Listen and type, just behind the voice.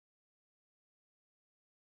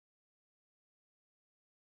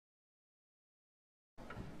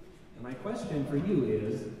My question for you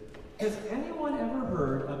is, has anyone ever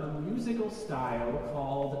heard of a musical style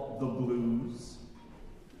called the blues?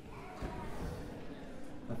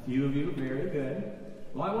 A few of you, very good.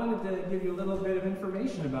 Well, I wanted to give you a little bit of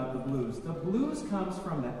information about the blues. The blues comes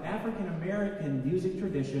from the African-American music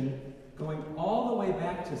tradition going all the way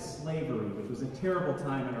back to slavery, which was a terrible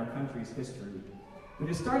time in our country's history. But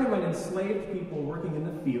it started when enslaved people working in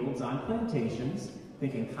the fields on plantations,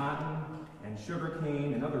 thinking cotton and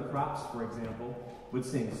sugarcane and other crops, for example, would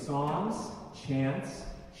sing songs, chants,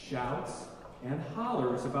 shouts, and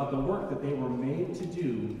hollers about the work that they were made to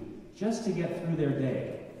do just to get through their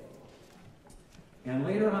day. And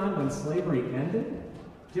later on, when slavery ended,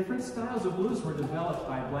 different styles of blues were developed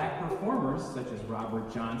by black performers such as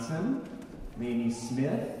Robert Johnson, Mamie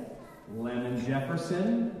Smith, Lemon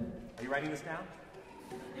Jefferson. Are you writing this down?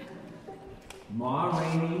 Ma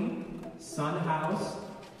Rainey, Son House,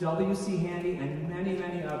 W.C. Handy, and many,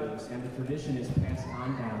 many others, and the tradition is passed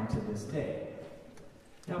on down to this day.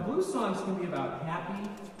 Now, blues songs can be about happy,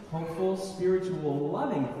 hopeful, spiritual,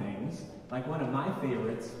 loving things, like one of my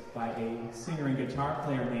favorites by a singer and guitar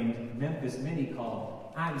player named Memphis Minnie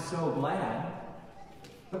called I'm So Glad.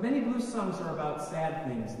 But many blues songs are about sad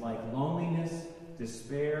things like loneliness,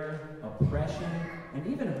 despair, oppression, and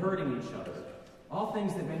even hurting each other. All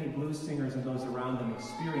things that many blues singers and those around them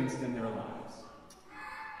experienced in their lives.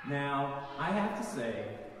 Now, I have to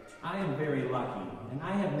say, I am very lucky, and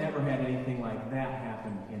I have never had anything like that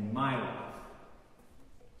happen in my life.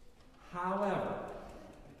 However,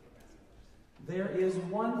 there is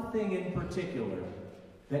one thing in particular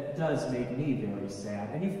that does make me very sad,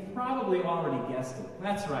 and you've probably already guessed it.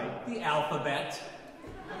 That's right, the alphabet.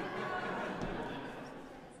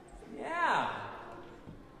 Yeah.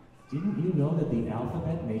 Didn't you know that the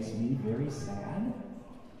alphabet makes me very sad?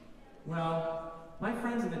 Well, my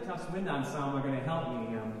friends in the Tufts Wind Ensemble are going to help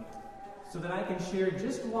me so that I can share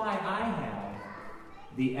just why I have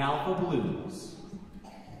the Alpha Blues.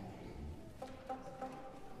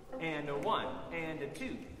 And a 1, and a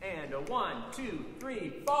 2, and a 1, 2,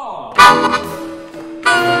 3, 4.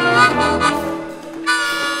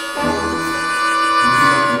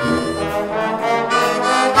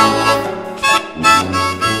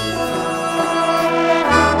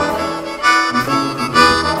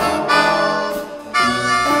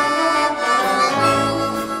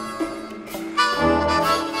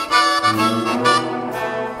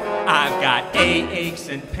 I've got aches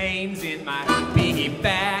and pains in my beady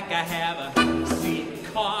back. I have a seed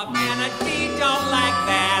cough and a tea don't like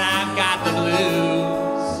that. I've got the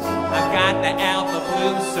blues. I've got the alpha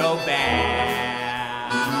blues so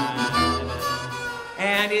bad.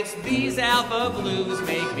 And it's these alpha blues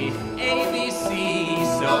make me ABC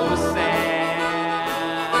so sad.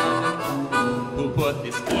 Who put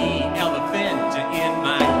this E elephant in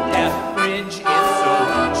my F fridge? It's so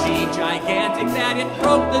gigantic that it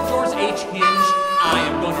broke the door's H hinge. I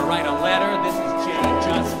am going to write a letter. This is J,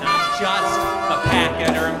 just not just. The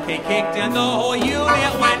pachyderm K kicked and the whole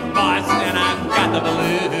unit went bust. And I've got the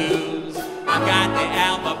blues. I've got the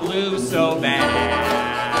alpha blues so bad.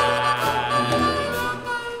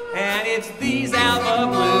 And it's these alpha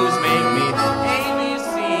blues make me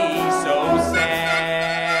ABC so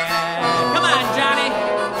sad. Come on, Johnny.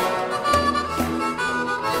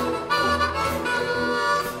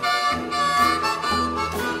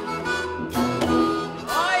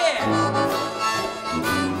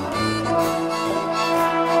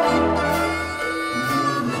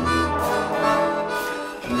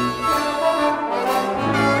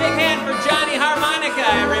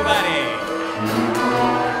 Everybody.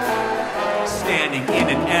 Standing in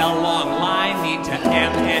an L-long line, need to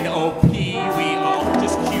M and OP. We all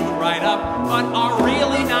just queued right up, but are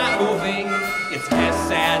really not moving. It's S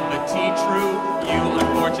sad but T true. You,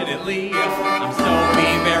 unfortunately, I'm so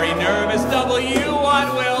very nervous. W,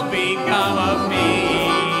 what will become of me?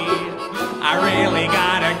 I really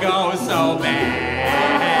gotta go so bad.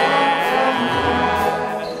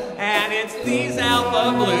 And it's these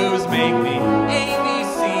alpha blues make me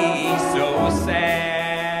so sad.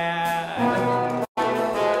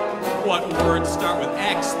 What words start with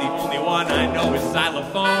X? The only one I know is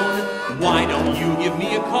xylophone. Why don't you give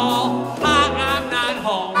me a call? I'm not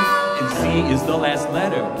home. And C is the last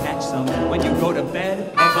letter. Catch some when you go to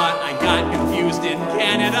bed. But I got confused in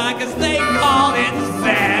Canada because they called it Z.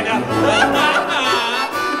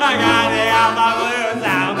 I got the alpha blues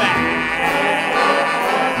out bad.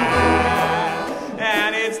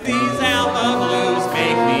 And it's these alpha blues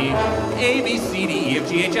make me A, B, C, D, E, F,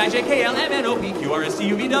 G, H, I, J, K, L, M, N, O, P, Q, R, S, T,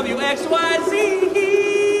 U, V, W, X, Y, Z.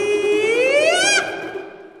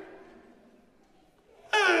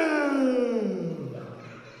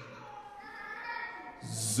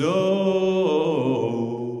 so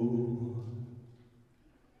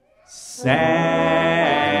sad.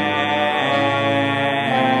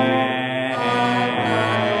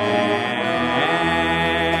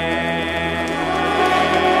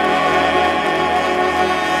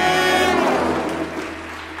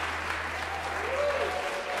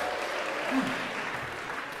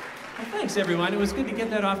 Well, thanks, everyone. It was good to get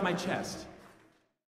that off my chest.